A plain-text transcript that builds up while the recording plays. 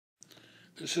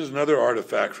This is another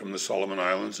artifact from the Solomon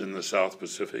Islands in the South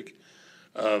Pacific.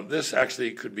 This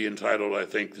actually could be entitled, I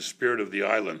think, The Spirit of the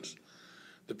Islands.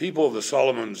 The people of the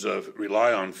Solomons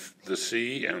rely on the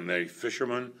sea, and they're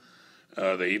fishermen.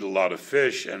 They eat a lot of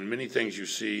fish, and many things you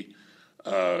see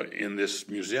in this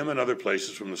museum and other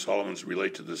places from the Solomons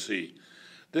relate to the sea.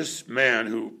 This man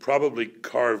who probably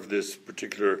carved this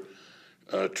particular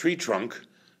tree trunk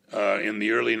in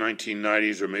the early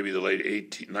 1990s or maybe the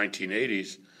late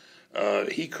 1980s,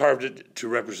 he carved it to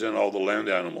represent all the land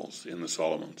animals in the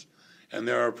Solomons. And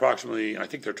there are approximately, I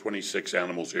think there are 26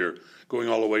 animals here, going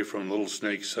all the way from little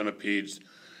snakes, centipedes,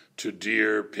 to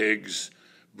deer, pigs,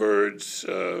 birds,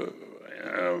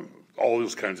 all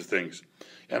those kinds of things.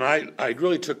 And I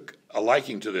really took a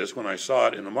liking to this when I saw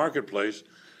it in the marketplace,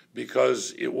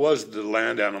 because it was the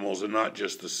land animals and not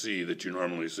just the sea that you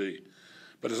normally see.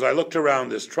 But as I looked around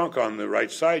this trunk on the right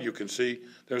side, you can see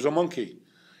there's a monkey.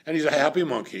 And he's a happy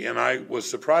monkey. And I was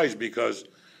surprised because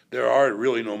there are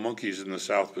really no monkeys in the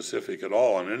South Pacific at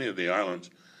all on any of the islands.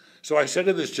 So I said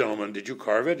to this gentleman, "Did you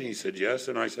carve it?" And he said, "Yes."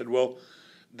 And I said, "Well,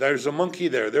 there's a monkey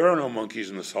there. There are no monkeys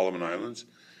in the Solomon Islands."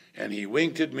 And he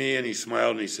winked at me and he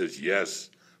smiled and he says, "Yes,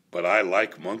 but I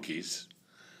like monkeys."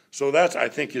 So that's, I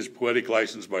think, his poetic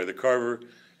license by the carver,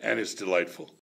 and it's delightful.